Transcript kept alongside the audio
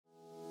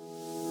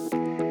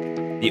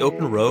The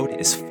open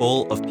road is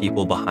full of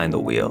people behind the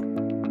wheel.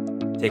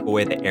 Take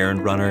away the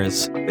errand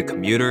runners, the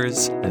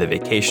commuters, and the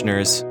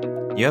vacationers.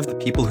 You have the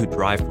people who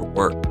drive for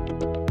work.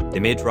 They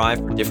may drive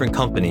for different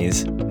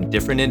companies in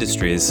different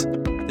industries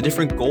with a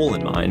different goal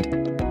in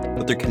mind,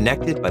 but they're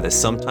connected by the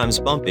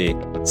sometimes bumpy,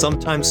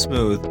 sometimes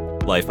smooth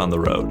life on the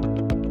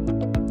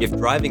road. If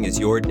driving is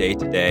your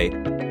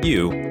day-to-day,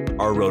 you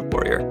are a road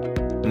warrior.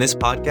 And this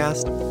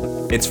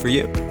podcast, it's for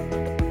you.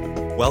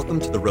 Welcome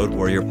to the Road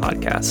Warrior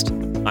Podcast.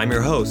 I'm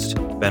your host,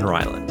 Ben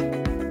Ryland.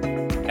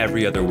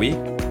 Every other week,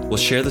 we'll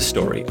share the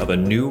story of a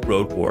new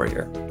road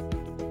warrior.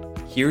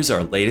 Here's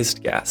our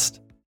latest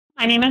guest.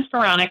 My name is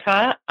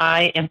Veronica.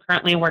 I am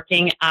currently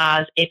working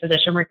as a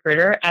physician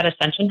recruiter at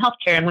Ascension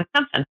Healthcare in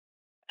Wisconsin.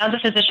 As a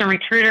physician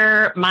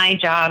recruiter, my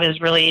job is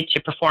really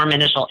to perform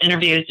initial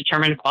interviews,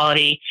 determine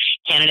quality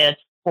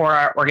candidates for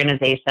our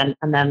organization.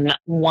 And then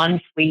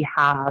once we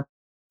have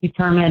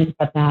determined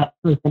that that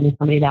person is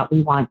somebody that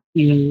we want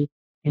to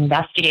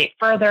investigate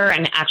further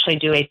and actually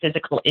do a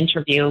physical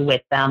interview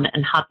with them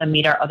and have them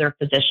meet our other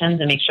physicians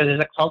and make sure there's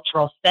a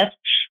cultural fit,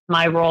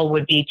 my role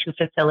would be to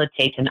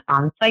facilitate an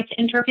on-site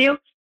interview.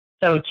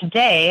 So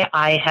today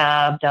I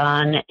have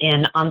done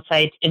an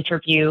on-site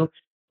interview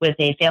with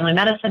a family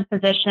medicine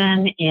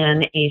physician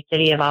in a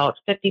city about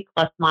 50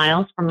 plus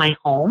miles from my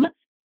home.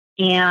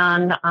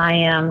 And I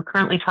am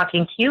currently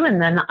talking to you,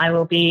 and then I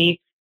will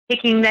be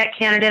taking that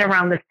candidate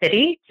around the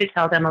city to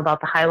tell them about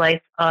the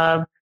highlights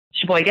of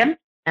Sheboygan.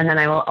 And then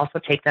I will also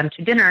take them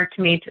to dinner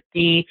to meet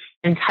the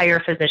entire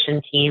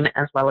physician team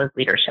as well as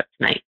leadership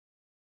tonight.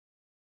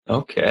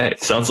 Okay,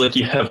 sounds like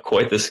you have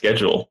quite the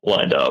schedule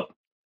lined up.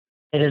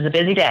 It is a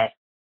busy day.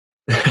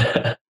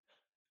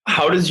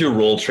 How does your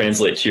role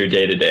translate to your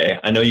day-to-day?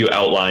 I know you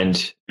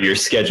outlined your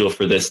schedule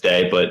for this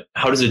day, but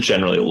how does it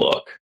generally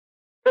look?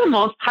 For the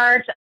most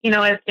part,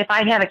 if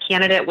I have a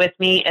candidate with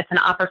me, it's an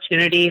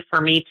opportunity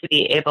for me to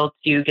be able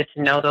to get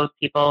to know those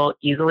people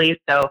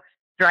easily. So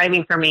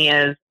driving for me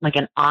is like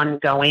an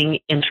ongoing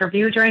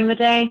interview during the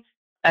day.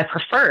 I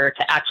prefer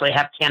to actually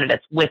have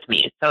candidates with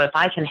me. So if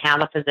I can have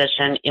a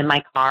physician in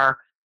my car,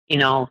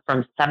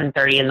 from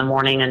 7:30 in the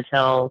morning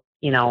until,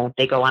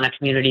 they go on a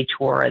community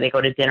tour or they go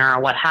to dinner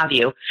or what have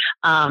you,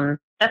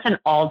 that's an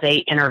all-day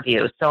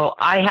interview. So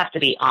I have to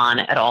be on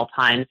at all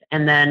times.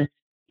 And then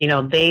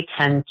they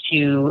tend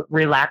to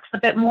relax a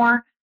bit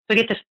more. So I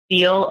get to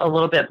feel a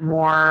little bit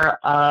more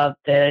of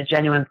the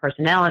genuine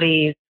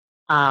personalities,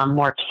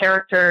 more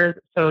characters.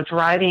 So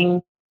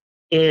driving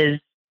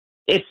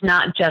it's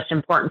not just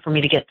important for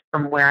me to get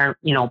from where,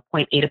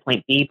 point A to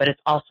point B, but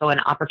it's also an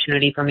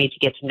opportunity for me to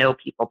get to know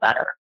people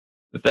better.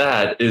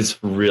 That is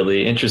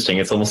really interesting.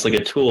 It's almost like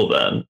a tool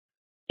then.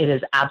 It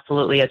is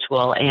absolutely a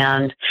tool.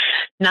 And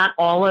not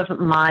all of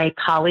my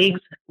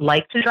colleagues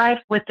like to drive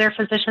with their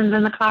physicians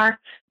in the car.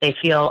 They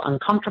feel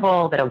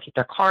uncomfortable. They don't keep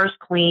their cars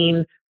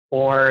clean,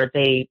 or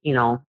they,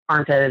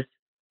 aren't as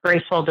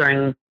graceful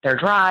during their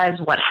drives,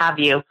 what have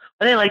you.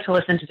 Or they like to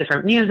listen to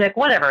different music,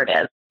 whatever it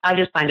is. I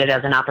just find it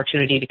as an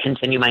opportunity to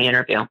continue my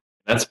interview.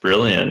 That's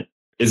brilliant.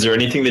 Is there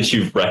anything that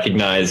you've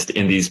recognized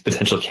in these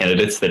potential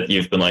candidates that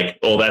you've been like,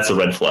 oh, that's a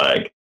red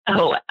flag?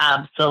 Oh,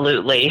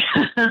 absolutely.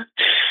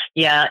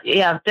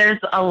 Yeah. There's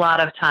a lot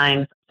of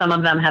times. Some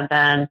of them have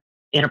been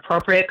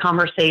inappropriate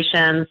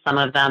conversations. Some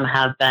of them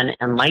have been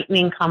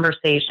enlightening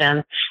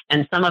conversations.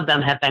 And some of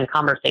them have been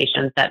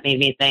conversations that made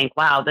me think,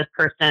 wow, this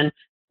person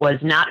was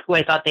not who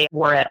I thought they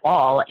were at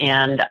all.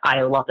 And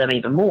I love them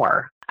even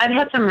more. I've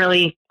had some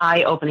really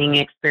eye-opening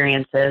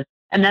experiences.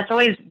 And that's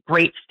always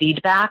great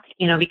feedback,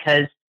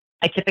 because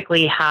I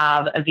typically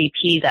have a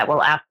VP that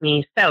will ask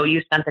me, so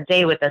you spent the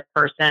day with this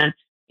person.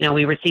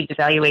 We received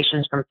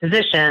evaluations from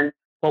physicians.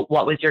 Well,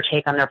 what was your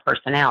take on their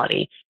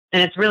personality?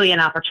 And it's really an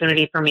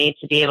opportunity for me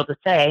to be able to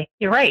say,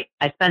 you're right.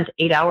 I spent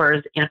 8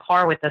 hours in a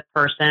car with this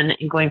person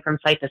and going from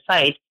site to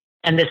site,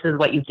 and this is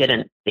what you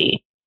didn't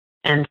see.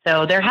 And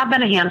so there have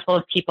been a handful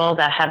of people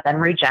that have been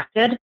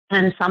rejected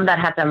and some that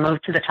have been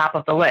moved to the top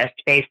of the list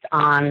based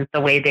on the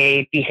way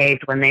they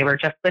behaved when they were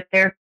just with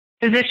their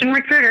physician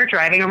recruiter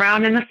driving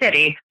around in the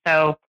city.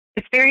 So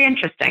it's very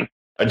interesting.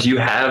 Do you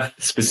have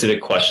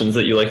specific questions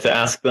that you like to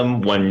ask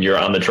them when you're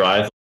on the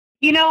drive?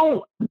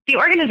 The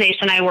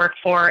organization I work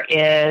for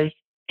is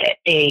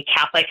a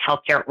Catholic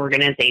healthcare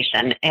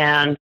organization,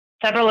 and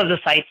several of the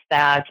sites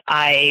that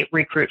I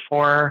recruit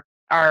for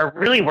are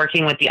really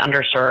working with the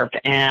underserved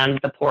and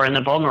the poor and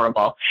the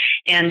vulnerable.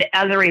 And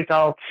as a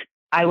result,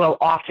 I will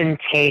often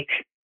take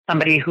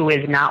somebody who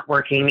is not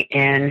working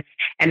in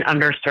an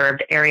underserved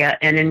area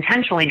and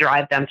intentionally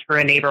drive them through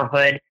a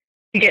neighborhood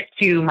to get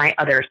to my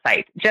other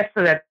site, just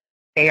so that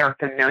they are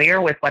familiar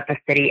with what the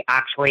city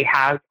actually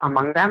has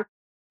among them.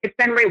 It's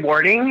been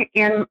rewarding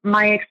in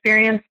my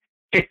experience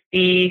to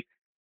see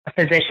a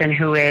physician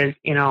who is,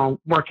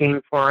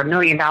 working for $1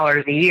 million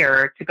a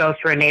year to go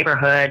through a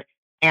neighborhood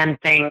and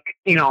think,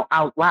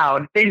 out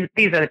loud, these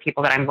are the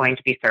people that I'm going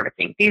to be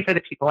servicing. These are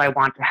the people I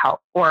want to help.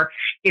 Or,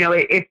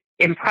 it's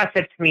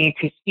impressive to me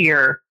to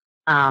hear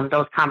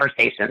those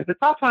conversations. It's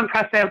also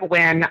impressive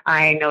when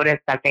I notice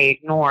that they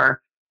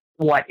ignore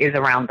what is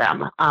around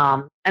them.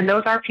 And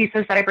those are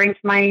pieces that I bring to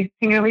my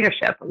senior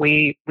leadership.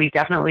 We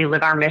definitely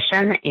live our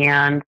mission.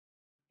 And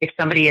if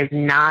somebody is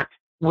not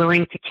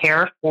willing to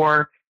care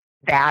for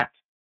that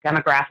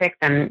demographic,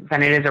 then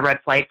it is a red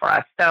flag for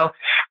us. So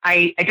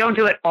I don't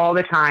do it all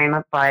the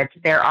time, but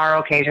there are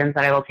occasions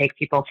that I will take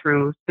people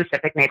through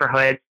specific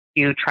neighborhoods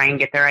to try and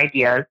get their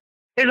ideas.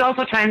 There's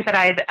also times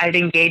that I've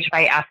engaged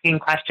by asking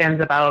questions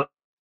about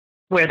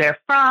where they're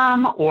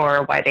from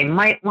or why they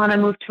might want to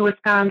move to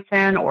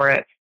Wisconsin,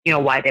 or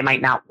why they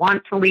might not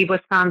want to leave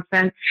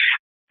Wisconsin.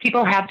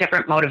 People have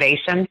different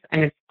motivations,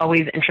 and it's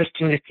always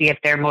interesting to see if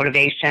their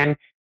motivation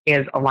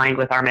is aligned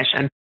with our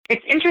mission.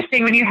 It's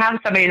interesting when you have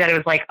somebody that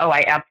was like, oh,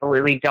 I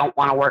absolutely don't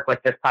want to work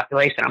with this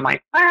population. I'm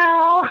like,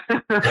 well,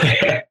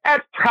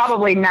 that's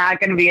probably not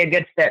going to be a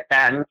good fit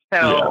then.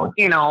 So,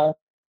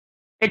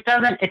 it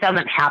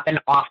doesn't happen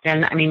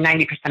often. I mean,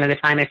 90% of the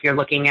time, if you're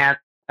looking at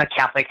a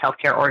Catholic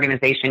healthcare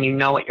organization, you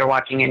know what you're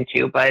walking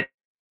into, but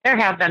there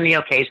have been the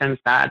occasions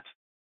that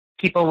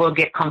people will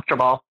get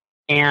comfortable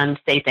and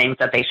say things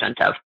that they shouldn't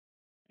have.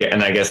 Yeah,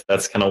 and I guess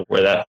that's kind of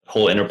where that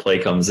whole interplay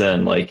comes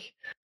in. Like,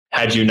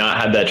 had you not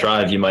had that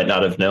drive, you might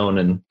not have known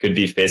and could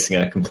be facing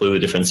a completely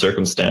different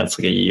circumstance,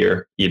 like a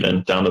year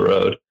even down the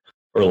road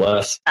or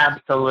less.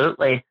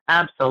 Absolutely.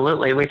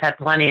 Absolutely. We've had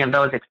plenty of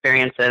those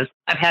experiences.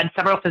 I've had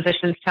several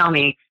physicians tell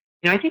me,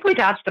 I think we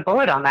dodged a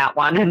bullet on that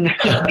one. And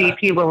the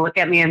VP will look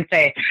at me and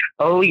say,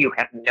 oh, you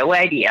have no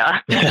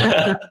idea.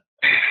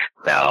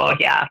 So,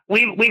 yeah,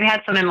 we've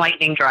had some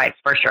enlightening drives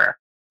for sure.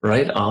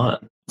 Right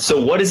on.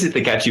 So what is it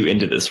that got you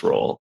into this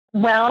role?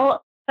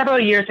 Well, several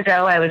years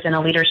ago, I was in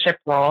a leadership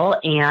role,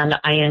 and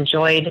I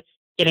enjoyed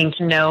getting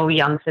to know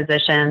young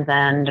physicians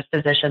and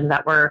physicians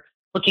that were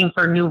looking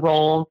for new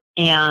roles.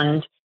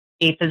 And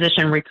a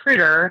physician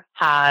recruiter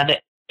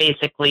had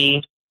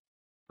basically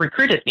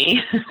recruited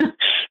me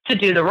to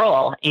do the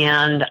role.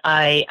 And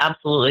I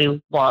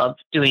absolutely love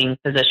doing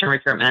physician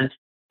recruitment.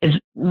 It's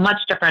much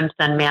different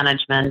than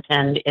management,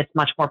 and it's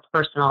much more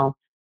personal.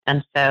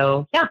 And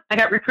so, yeah, I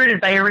got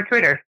recruited by a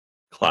recruiter.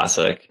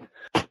 Classic.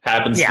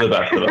 Happens to the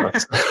best of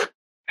us.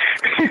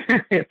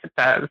 Yes, it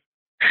does.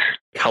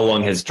 How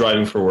long has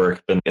driving for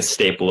work been a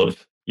staple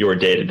of your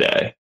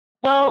day-to-day?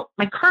 Well,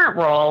 my current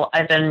role,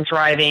 I've been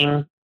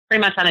driving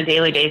pretty much on a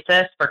daily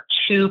basis for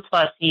 2+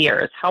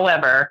 years.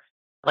 However,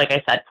 like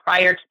I said,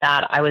 prior to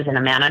that, I was in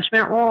a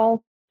management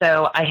role.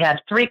 So I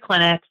had 3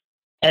 clinics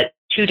at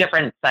 2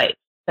 different sites.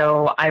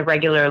 So I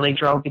regularly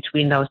drove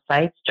between those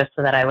sites just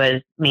so that I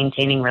was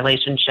maintaining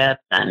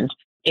relationships and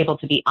able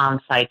to be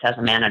on site as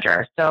a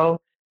manager. So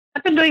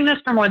I've been doing this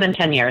for more than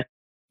 10 years.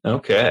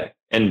 Okay.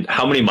 And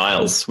how many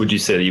miles would you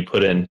say that you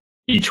put in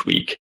each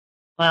week?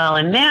 Well,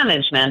 in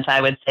management, I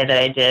would say that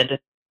I did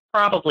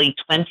probably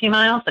 20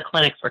 miles. The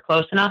clinics were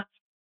close enough.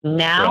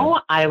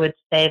 Now, I would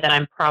say that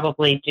I'm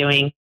probably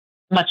doing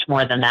much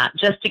more than that.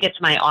 Just to get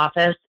to my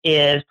office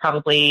is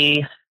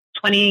probably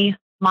 20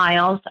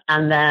 miles.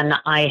 And then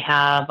I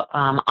have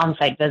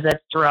on-site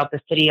visits throughout the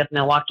city of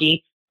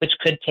Milwaukee, which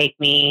could take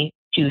me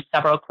to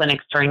several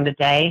clinics during the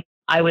day.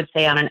 I would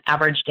say on an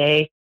average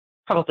day,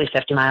 probably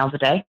 50 miles a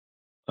day.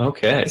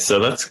 Okay. So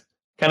that's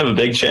kind of a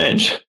big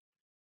change.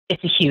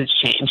 It's a huge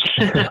change.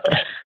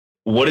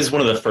 What is one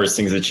of the first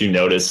things that you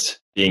noticed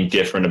being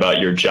different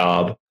about your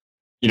job?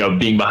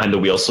 Being behind the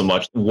wheel so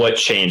much, what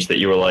changed that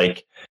you were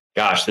like,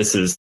 gosh, this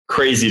is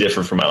crazy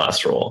different from my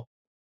last role?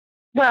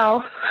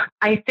 Well,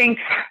 I think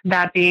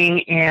that being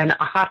in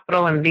a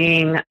hospital and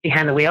being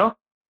behind the wheel,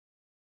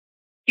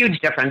 huge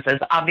differences,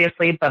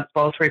 obviously, but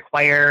both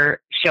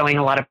require showing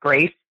a lot of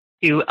grace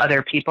to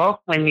other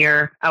people when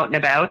you're out and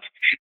about,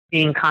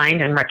 being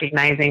kind and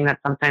recognizing that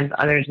sometimes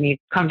others need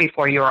to come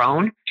before your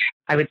own.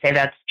 I would say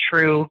that's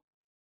true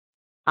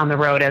on the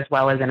road as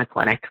well as in a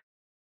clinic.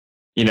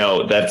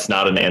 That's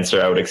not an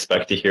answer I would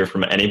expect to hear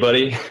from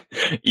anybody.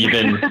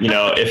 Even,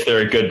 if they're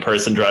a good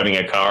person driving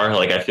a car,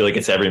 like I feel like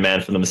it's every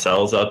man for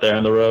themselves out there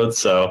on the road.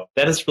 So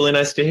that is really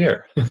nice to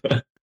hear.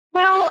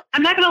 Well,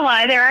 I'm not going to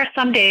lie. There are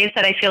some days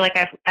that I feel like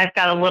I've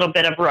got a little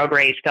bit of road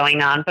rage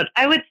going on, but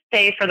I would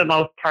say for the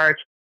most part,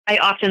 I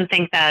often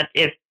think that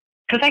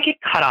because I get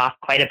cut off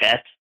quite a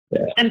bit,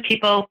 and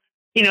people,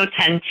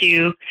 tend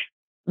to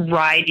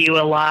ride you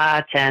a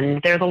lot, and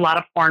there's a lot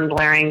of horn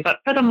blaring. But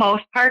for the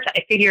most part,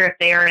 I figure if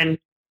they are in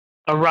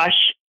a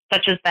rush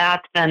such as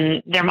that,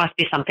 then there must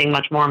be something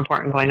much more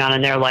important going on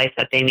in their life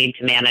that they need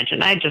to manage.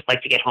 And I'd just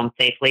like to get home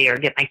safely or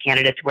get my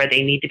candidates where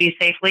they need to be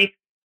safely.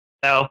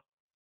 So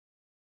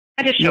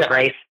I just show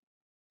grace.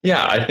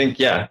 Yeah, I think,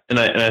 And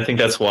I think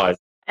that's wise.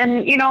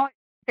 And,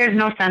 there's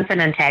no sense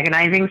in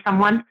antagonizing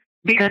someone,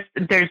 because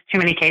there's too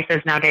many cases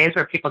nowadays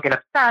where people get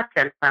upset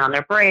and slam on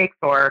their brakes,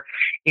 or,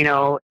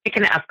 it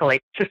can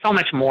escalate to so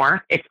much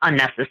more. It's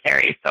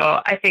unnecessary.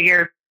 So I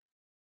figure,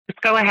 let's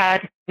go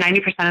ahead. 90%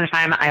 of the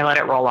time, I let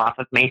it roll off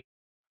of me.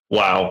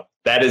 Wow.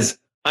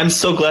 I'm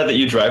so glad that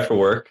you drive for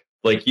work.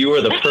 Like, you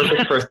are the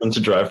perfect person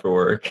to drive for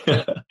work.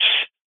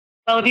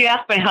 Well, if you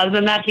ask my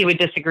husband that, he would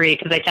disagree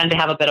because I tend to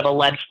have a bit of a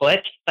lead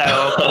foot.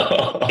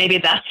 So maybe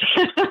that's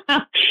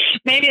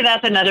maybe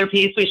that's another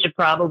piece we should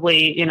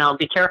probably,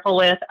 be careful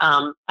with.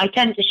 I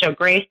tend to show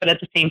grace, but at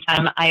the same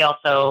time, I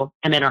also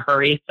am in a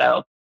hurry.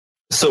 So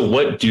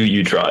what do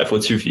you drive?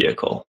 What's your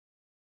vehicle?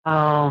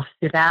 Oh,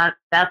 see, that's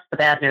the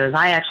bad news.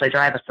 I actually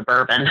drive a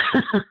Suburban.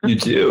 You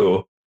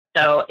do?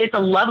 So it's a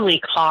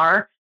lovely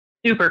car,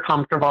 super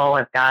comfortable.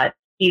 I've got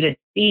heated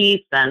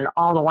seats and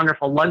all the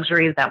wonderful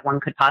luxuries that one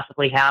could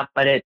possibly have,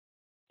 but it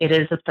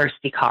is a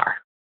thirsty car.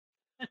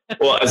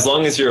 Well, as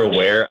long as you're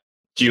aware,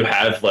 do you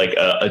have like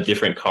a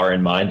different car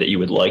in mind that you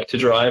would like to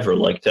drive or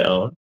like to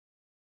own?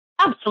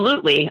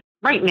 Absolutely.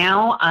 Right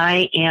now,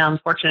 I am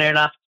fortunate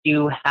enough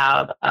to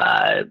have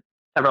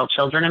several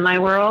children in my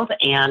world,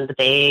 and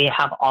they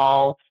have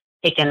all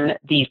taken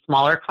the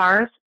smaller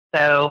cars.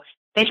 So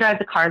they drive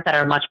the cars that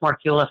are much more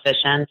fuel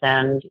efficient,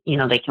 and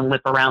they can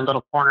whip around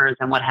little corners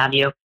and what have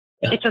you.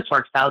 Yeah. It just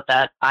works out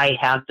that I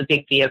have the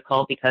big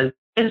vehicle because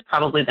it is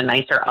probably the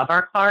nicer of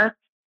our cars.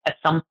 At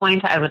some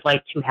point, I would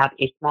like to have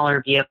a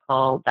smaller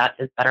vehicle that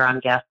is better on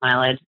gas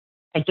mileage.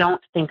 I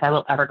don't think I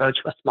will ever go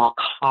to a small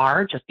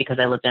car just because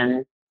I live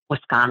in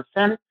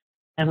Wisconsin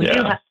and we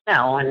do have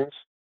snow,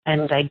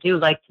 and I do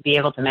like to be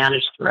able to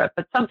manage through it.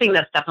 But something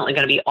that's definitely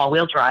going to be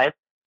all-wheel drive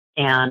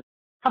and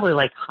probably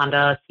like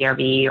Honda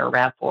CRV or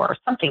RAV4 or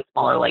something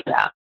smaller like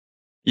that.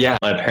 Yeah,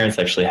 my parents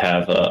actually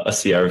have a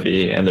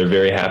CRV and they're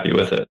very happy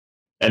with it.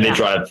 And they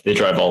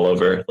drive all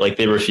over. Like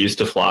they refuse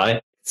to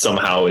fly.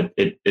 Somehow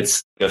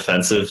it's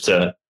offensive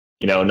to,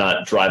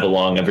 not drive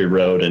along every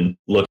road and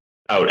look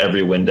out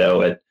every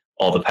window at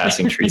all the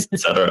passing trees,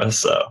 etc.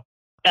 So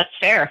that's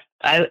fair.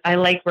 I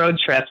like road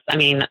trips. I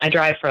mean, I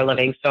drive for a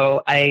living,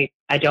 so I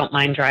don't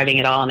mind driving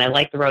at all. And I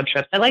like the road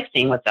trips. I like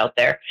seeing what's out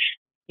there.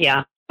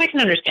 Yeah, I can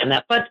understand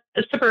that. But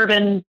a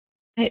Suburban,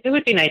 it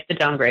would be nice to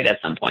downgrade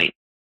at some point.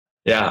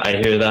 Yeah, I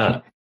hear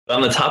that.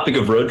 On the topic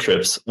of road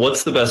trips,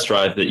 what's the best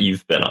drive that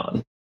you've been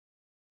on?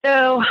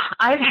 So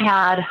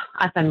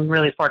I've been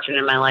really fortunate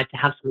in my life to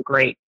have some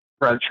great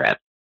road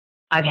trips.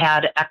 I've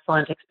had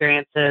excellent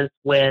experiences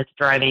with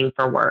driving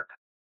for work.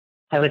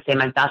 I would say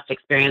my best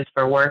experience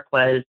for work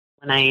was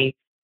when I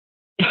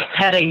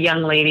had a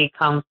young lady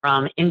come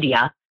from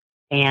India.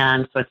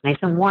 And so it's nice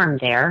and warm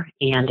there,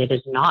 and it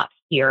is not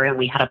here. And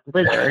we had a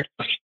blizzard.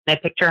 And I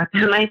picked her up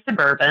in my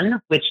Suburban,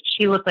 which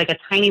she looked like a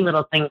tiny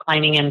little thing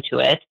climbing into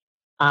it.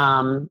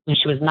 And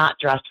she was not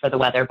dressed for the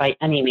weather by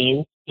any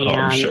means. And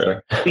I'm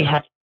sure.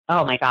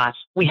 oh my gosh,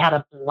 we had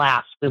a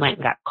blast. We went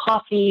and got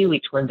coffee.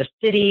 We toured the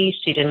city.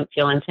 She didn't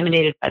feel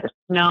intimidated by the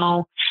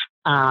snow.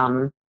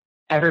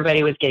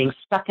 Everybody was getting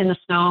stuck in the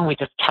snow, and we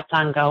just kept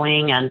on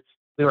going, and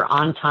we were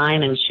on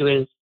time, and she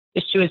was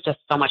just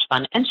so much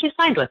fun. And she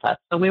signed with us,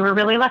 so we were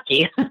really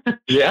lucky.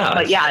 Yeah.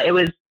 But yeah, it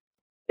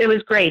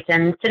was great.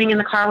 And sitting in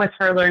the car with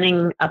her,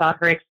 learning about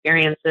her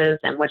experiences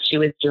and what she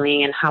was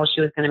doing and how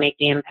she was going to make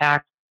the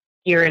impact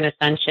here in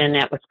Ascension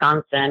at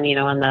Wisconsin,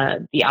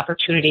 and the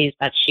opportunities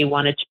that she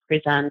wanted to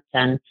present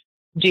and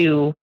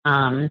do,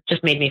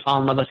 just made me fall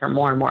in love with her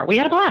more and more. We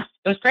had a blast.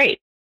 It was great.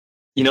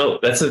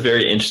 That's a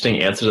very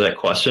interesting answer to that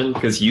question,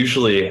 because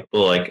usually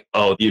we're like,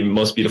 oh, the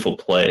most beautiful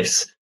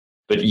place,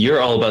 but you're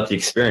all about the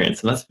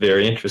experience, and that's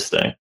very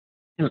interesting.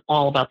 I'm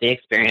all about the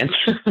experience.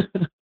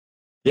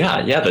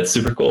 Yeah, that's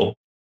super cool.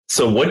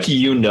 So what do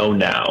you know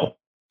now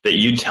that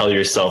you tell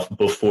yourself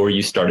before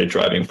you started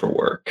driving for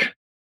work?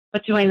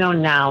 What do I know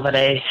now that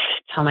I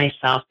tell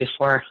myself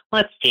before?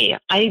 Let's see.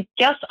 I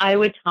guess I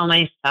would tell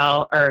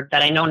myself, or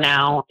that I know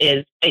now,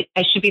 is I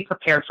should be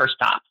prepared for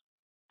stops.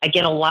 I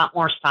get a lot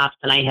more stops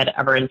than I had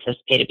ever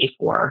anticipated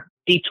before.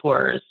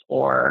 Detours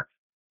or,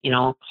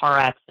 car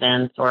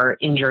accidents or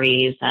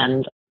injuries,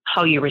 and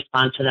how you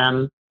respond to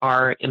them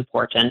are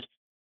important.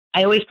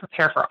 I always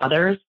prepare for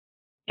others.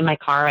 In my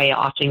car, I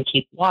often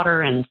keep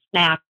water and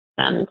snacks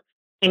and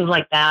things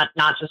like that,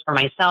 not just for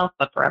myself,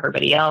 but for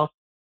everybody else.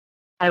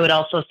 I would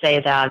also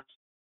say that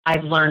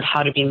I've learned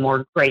how to be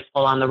more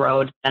graceful on the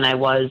road than I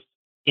was,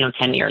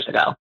 10 years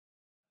ago.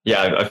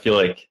 Yeah, I feel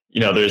like,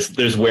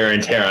 there's wear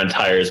and tear on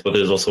tires, but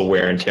there's also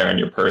wear and tear on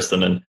your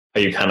person. And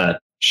how you kind of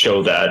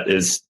show that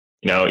is,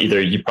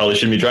 either you probably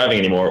shouldn't be driving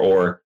anymore,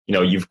 or,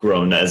 you've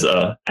grown as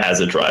a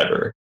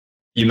driver.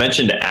 You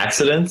mentioned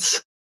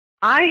accidents.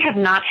 I have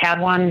not had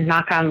one,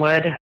 knock on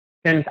wood,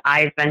 since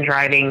I've been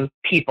driving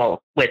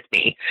people with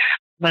me.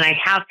 When I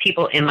have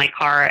people in my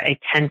car, I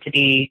tend to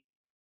be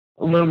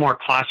a little more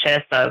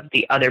cautious of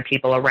the other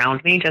people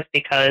around me, just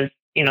because,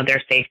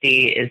 their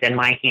safety is in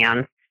my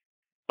hands.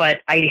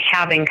 But I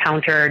have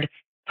encountered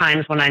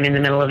times when I'm in the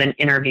middle of an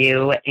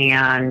interview,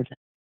 and,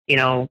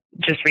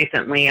 just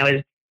recently I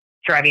was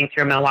driving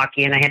through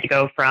Milwaukee, and I had to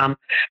go from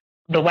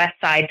the west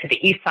side to the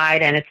east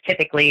side, and it's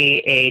typically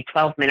a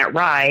 12-minute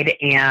ride,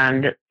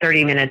 and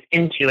 30 minutes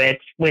into it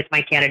with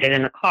my candidate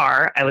in the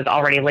car, I was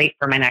already late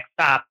for my next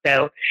stop.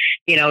 So,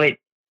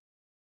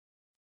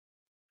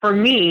 for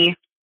me,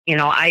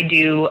 I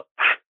do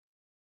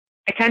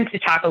I tend to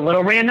talk a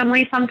little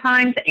randomly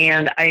sometimes,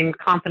 and I'm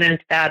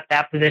confident that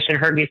that physician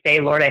heard me say,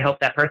 Lord, I hope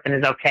that person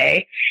is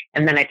okay.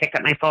 And then I picked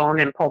up my phone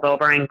and pulled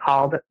over and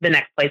called the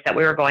next place that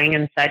we were going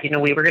and said,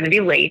 we were going to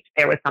be late.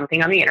 There was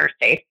something on the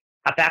interstate,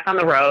 got back on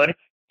the road.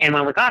 And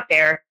when we got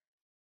there,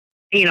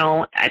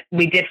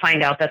 we did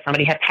find out that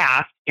somebody had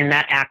passed in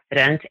that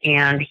accident,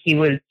 and he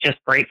was just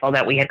grateful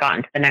that we had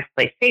gotten to the next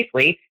place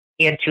safely.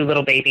 He had 2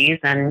 little babies,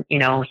 and,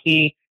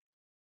 he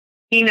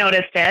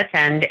noticed it,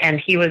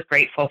 and he was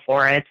grateful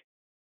for it.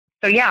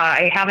 So yeah,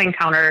 I have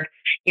encountered,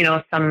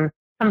 some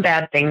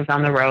bad things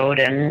on the road,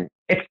 and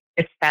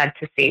it's sad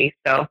to see.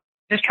 So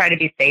just try to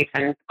be safe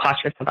and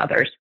cautious of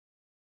others.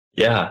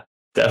 Yeah,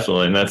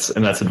 definitely. And that's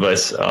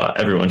advice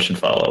everyone should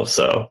follow.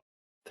 So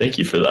thank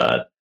you for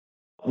that.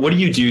 What do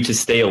you do to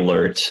stay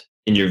alert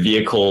in your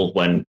vehicle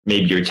when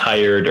maybe you're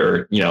tired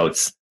or,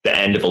 it's the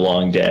end of a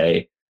long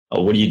day?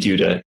 What do you do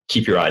to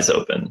keep your eyes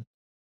open?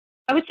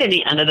 I would say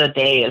the end of the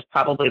day is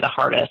probably the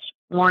hardest.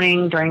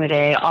 Morning, during the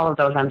day, all of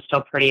those, I'm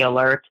still pretty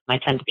alert. I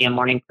tend to be a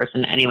morning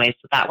person anyway,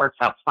 so that works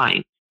out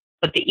fine.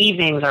 But the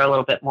evenings are a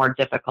little bit more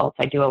difficult.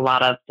 I do a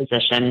lot of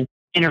physician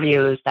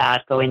interviews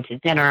that go into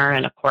dinner,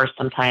 and of course,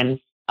 sometimes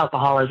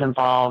alcohol is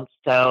involved.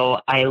 So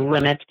I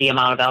limit the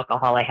amount of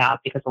alcohol I have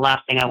because the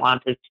last thing I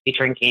want is to be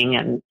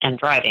drinking and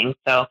driving.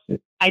 So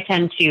I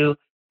tend to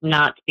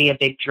not be a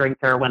big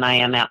drinker when I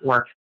am at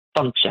work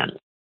functions.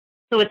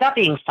 So with that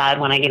being said,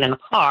 when I get in the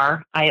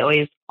car, I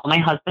always call my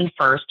husband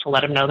first to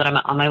let him know that I'm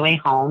on my way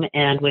home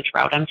and which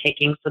route I'm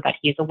taking so that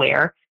he's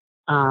aware.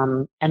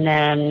 And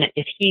then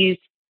if he's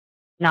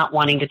not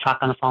wanting to talk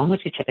on the phone,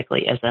 which he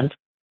typically isn't,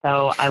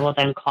 so I will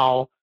then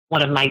call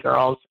one of my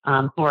girls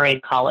who are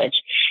in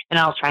college, and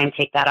I'll try and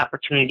take that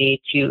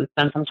opportunity to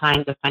spend some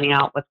time just finding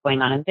out what's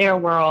going on in their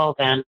world.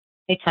 And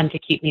they tend to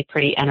keep me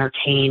pretty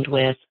entertained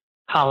with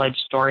college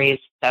stories.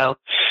 So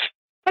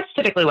that's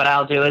typically what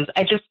I'll do is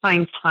I just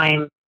find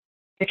time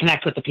to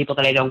connect with the people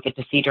that I don't get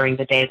to see during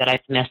the day that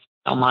I've missed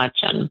so much,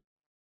 and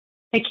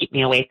they keep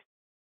me awake.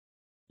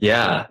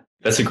 Yeah,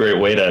 that's a great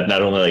way to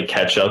not only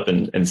catch up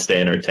and stay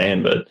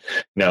entertained, but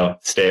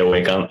stay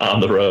awake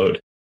on the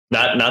road.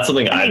 Not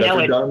something I've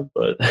ever done,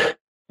 but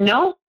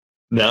no.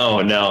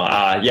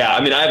 Yeah,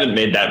 I mean, I haven't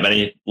made that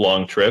many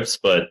long trips,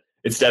 but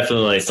it's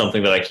definitely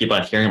something that I keep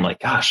on hearing. I'm like,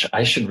 gosh,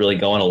 I should really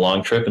go on a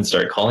long trip and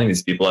start calling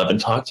these people I haven't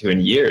talked to in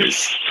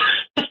years.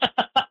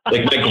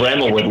 Like my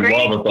grandma would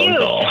love a phone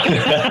call.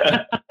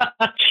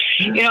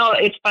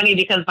 It's funny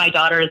because my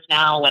daughters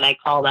now, when I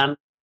call them,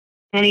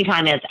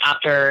 anytime it's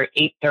after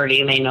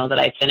 8:30, they know that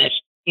I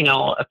finished,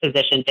 a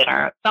physician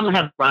dinner. Some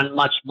have run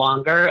much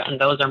longer,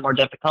 and those are more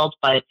difficult.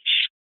 But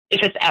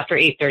if it's after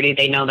 8:30,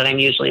 they know that I'm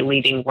usually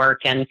leaving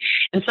work, and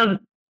so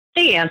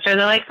they answer.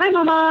 They're like, "Hi,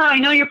 Mama. I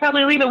know you're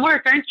probably leaving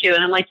work, aren't you?"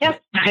 And I'm like, "Yes,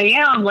 I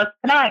am. Let's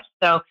connect."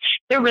 So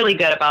they're really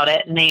good about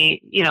it, and they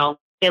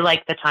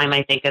like the time,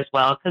 I think, as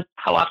well, because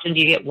how often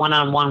do you get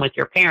one-on-one with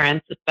your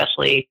parents,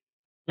 especially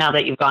now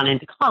that you've gone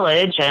into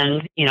college?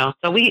 And,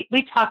 so we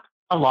talk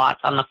a lot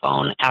on the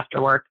phone after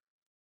work.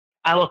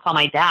 I will call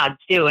my dad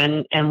too,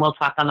 and we'll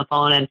talk on the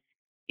phone. And,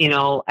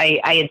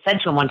 I had said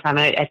to him one time,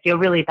 I feel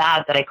really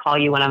bad that I call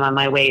you when I'm on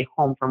my way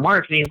home from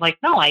work. And he's like,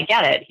 no, I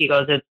get it. He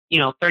goes, it's,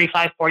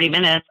 35, 40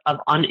 minutes of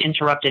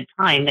uninterrupted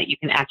time that you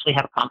can actually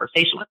have a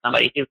conversation with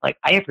somebody. He's like,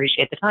 I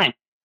appreciate the time.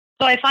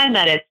 So I find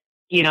that it's,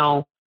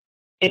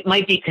 it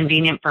might be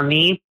convenient for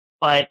me,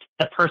 but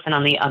the person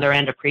on the other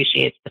end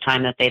appreciates the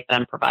time that they've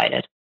been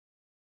provided.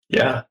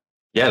 Yeah.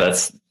 Yeah,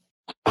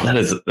 that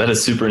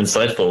is super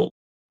insightful.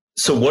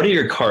 So what are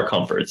your car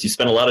comforts? You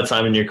spend a lot of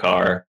time in your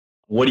car.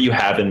 What do you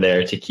have in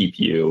there to keep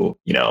you,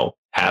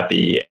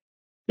 happy?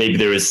 Maybe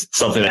there was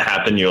something that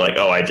happened. You're like,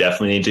 oh, I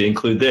definitely need to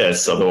include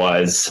this.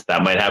 Otherwise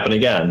that might happen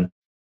again.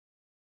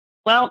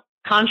 Well,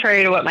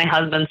 contrary to what my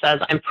husband says,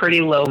 I'm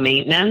pretty low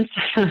maintenance.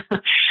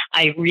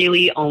 I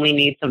really only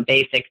need some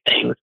basic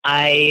things.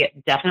 I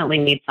definitely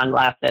need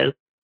sunglasses.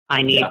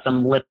 I need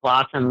some lip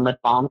gloss and lip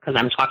balm because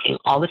I'm talking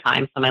all the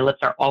time. So my lips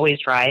are always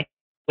dry.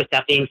 With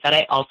that being said,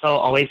 I also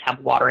always have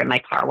water in my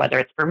car, whether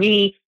it's for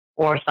me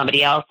or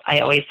somebody else. I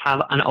always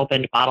have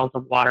unopened bottles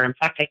of water. In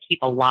fact, I keep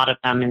a lot of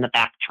them in the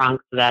back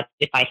trunk so that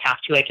if I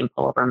have to, I can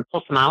pull over and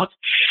pull some out.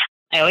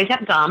 I always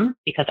have gum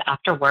because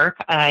after work,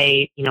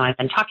 I've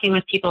been talking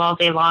with people all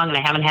day long and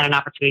I haven't had an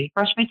opportunity to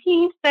brush my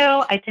teeth.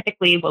 So I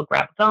typically will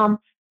grab gum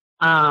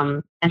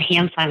and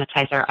hand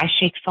sanitizer. I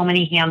shake so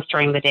many hands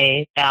during the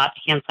day that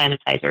hand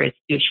sanitizer is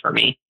huge for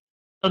me.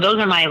 So those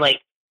are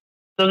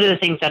those are the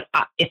things that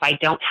if I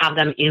don't have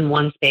them in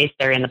one space,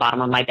 they're in the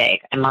bottom of my bag.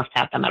 I must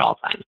have them at all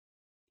times.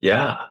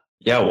 Yeah.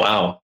 Yeah.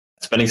 Wow.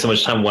 Spending so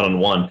much time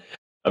one-on-one.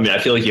 I mean, I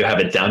feel like you have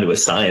it down to a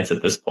science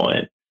at this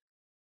point.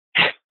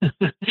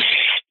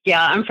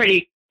 Yeah, I'm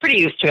pretty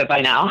used to it by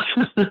now.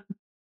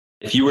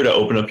 If you were to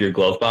open up your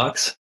glove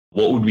box,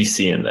 what would we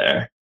see in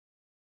there?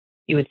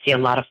 You would see a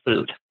lot of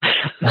food.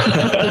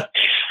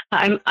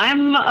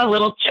 I'm a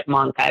little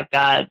chipmunk. I've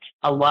got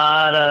a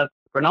lot of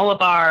granola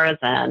bars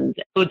and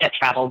food that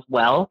travels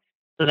well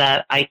so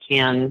that I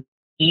can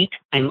eat.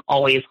 I'm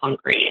always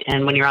hungry.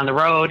 And when you're on the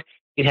road,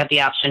 you have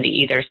the option to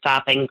either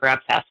stop and grab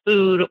fast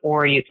food,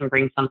 or you can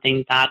bring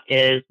something that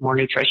is more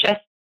nutritious.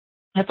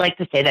 I'd like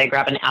to say that I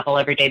grab an apple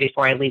every day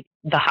before I leave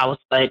the house,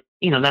 but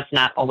that's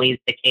not always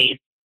the case.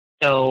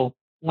 So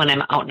when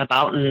I'm out and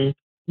about and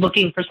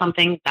looking for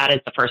something, that is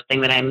the first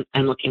thing that I'm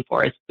looking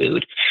for is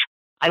food.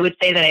 I would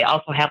say that I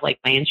also have like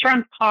my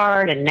insurance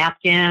card and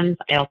napkins.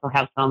 I also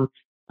have some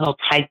little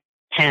Tide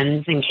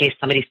pens in case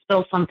somebody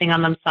spills something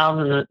on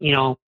themselves in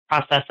the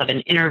process of an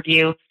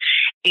interview.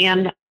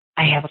 And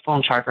I have a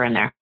phone charger in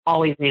there.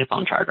 Always need a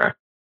phone charger.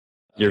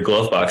 Your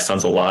glove box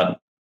sounds a lot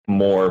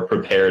more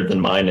prepared than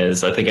mine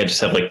is. I think I just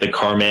have like the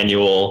car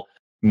manual,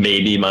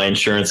 maybe my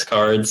insurance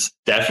cards,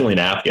 definitely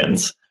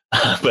napkins,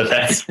 but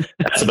that's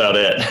about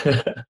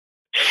it.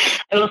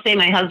 I will say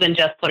my husband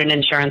just put an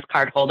insurance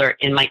card holder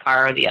in my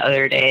car the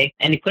other day,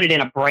 and he put it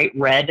in a bright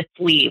red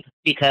sleeve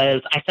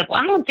because I said,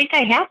 well, I don't think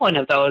I have one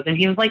of those. And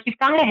he was like, you've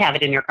got to have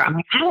it in your car. I'm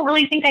like, I don't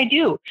really think I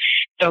do.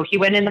 So he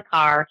went in the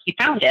car, he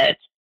found it,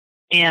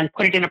 and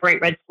put it in a bright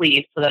red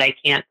sleeve so that I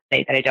can't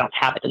say that I don't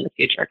have it in the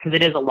future, because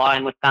it is a law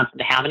in Wisconsin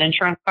to have an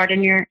insurance card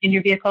in your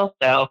vehicle.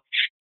 So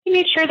he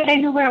made sure that I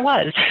knew where it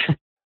was.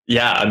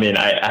 Yeah, I mean,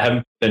 I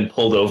haven't been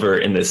pulled over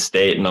in this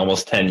state in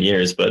almost 10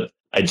 years, but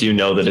I do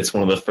know that it's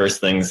one of the first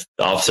things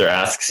the officer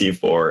asks you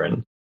for.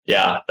 And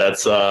yeah, that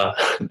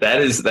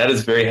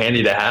is very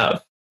handy to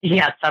have.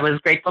 Yes, I was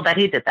grateful that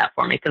he did that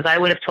for me, because I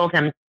would have told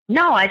him,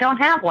 no, I don't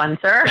have one,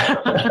 sir.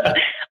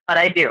 But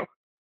I do.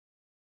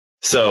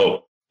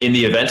 So in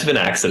the event of an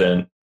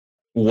accident,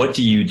 what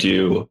do you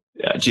do?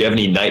 Do you have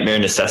any nightmare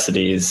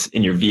necessities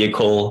in your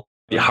vehicle?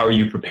 How are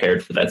you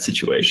prepared for that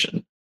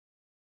situation?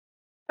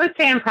 I would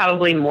say I'm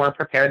probably more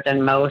prepared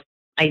than most.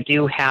 I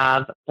do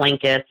have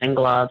blankets and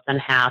gloves and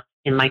hats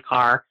in my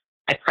car.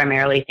 I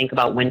primarily think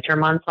about winter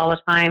months all the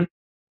time.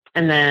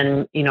 And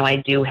then, I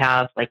do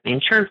have like my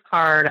insurance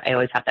card. I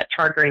always have that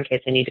charger in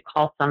case I need to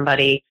call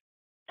somebody.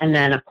 And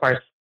then, of course,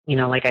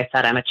 like I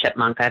said, I'm a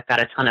chipmunk. I've got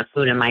a ton of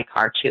food in my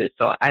car too.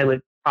 So I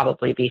would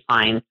probably be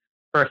fine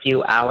for a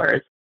few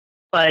hours.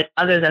 But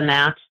other than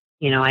that,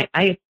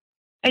 I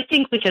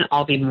think we can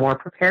all be more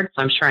prepared.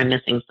 So I'm sure I'm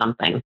missing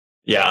something.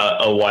 Yeah,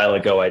 a while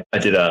ago, I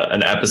did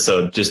an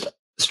episode just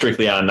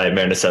strictly on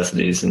nightmare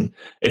necessities. And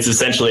it's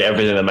essentially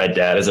everything that my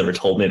dad has ever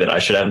told me that I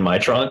should have in my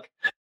trunk,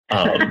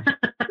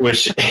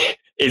 which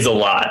is a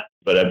lot.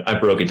 But I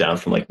broke it down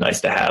from like nice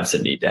to haves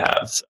and need to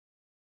haves.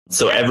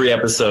 So every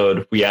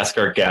episode, we ask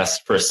our guests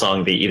for a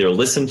song they either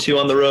listen to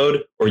on the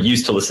road or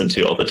used to listen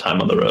to all the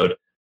time on the road.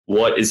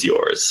 What is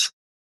yours?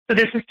 So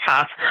this is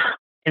tough.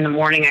 In the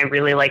morning, I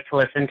really like to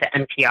listen to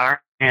NPR,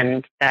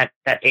 and that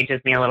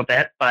ages me a little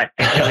bit, but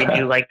I really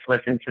do like to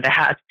listen to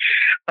that.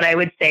 But I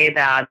would say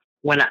that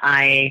when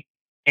I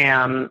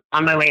am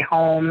on my way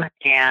home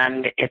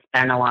and it's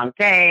been a long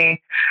day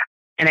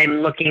and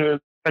I'm looking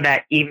for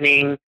that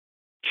evening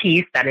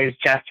piece that is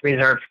just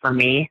reserved for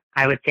me,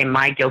 I would say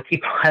my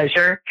guilty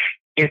pleasure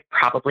is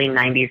probably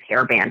 90s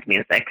hair band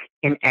music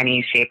in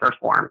any shape or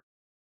form.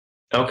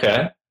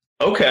 Okay.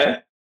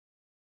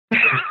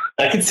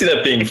 I can see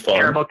that being fun.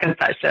 Terrible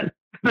confession.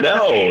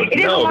 No, it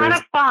is a lot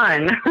of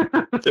fun.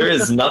 There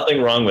is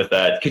nothing wrong with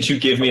that. Could you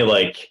give me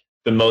like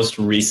the most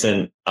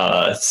recent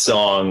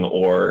song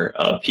or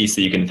piece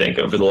that you can think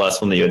of, or the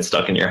last one that you had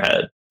stuck in your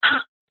head?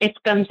 It's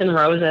Guns N'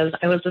 Roses.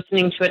 I was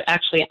listening to it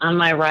actually on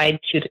my ride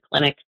to the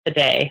clinic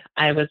today.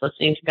 I was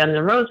listening to Guns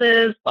N'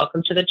 Roses,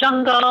 Welcome to the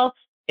Jungle.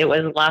 It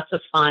was lots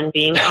of fun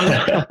being on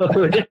the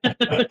road.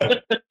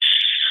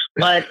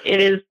 But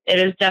it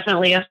is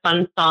definitely a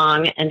fun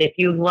song. And if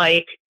you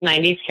like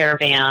 90s hair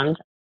band,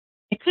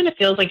 it kind of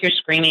feels like you're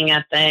screaming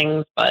at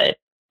things, but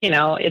you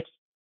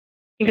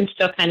can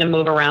still kind of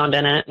move around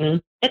in it,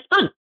 and it's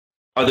fun.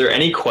 Are there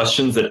any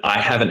questions that I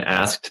haven't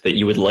asked that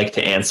you would like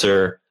to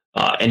answer?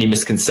 Any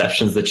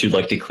misconceptions that you'd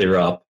like to clear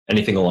up?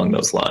 Anything along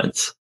those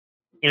lines?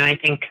 I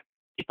think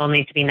people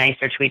need to be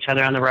nicer to each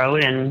other on the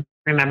road and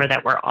remember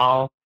that we're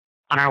all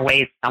on our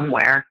way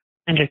somewhere,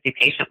 and just be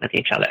patient with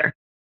each other.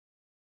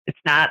 It's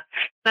not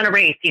a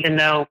race, even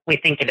though we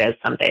think it is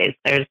some days.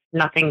 There's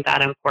nothing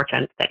that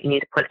important that you need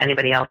to put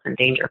anybody else in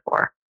danger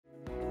for.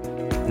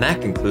 And that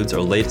concludes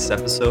our latest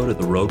episode of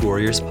the Road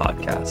Warriors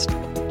podcast.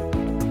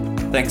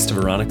 Thanks to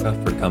Veronica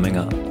for coming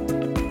on.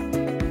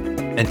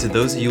 And to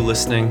those of you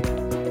listening,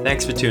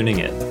 thanks for tuning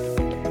in.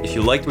 If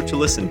you liked what you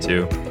listened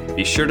to,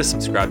 be sure to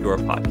subscribe to our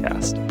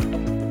podcast.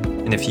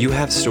 And if you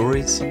have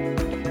stories,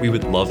 we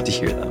would love to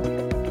hear them.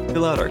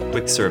 Fill out our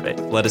quick survey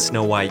to let us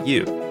know why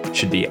you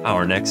should be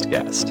our next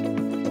guest.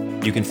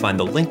 You can find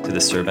the link to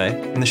the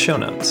survey in the show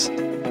notes.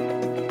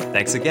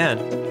 Thanks again,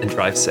 and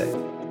drive safe.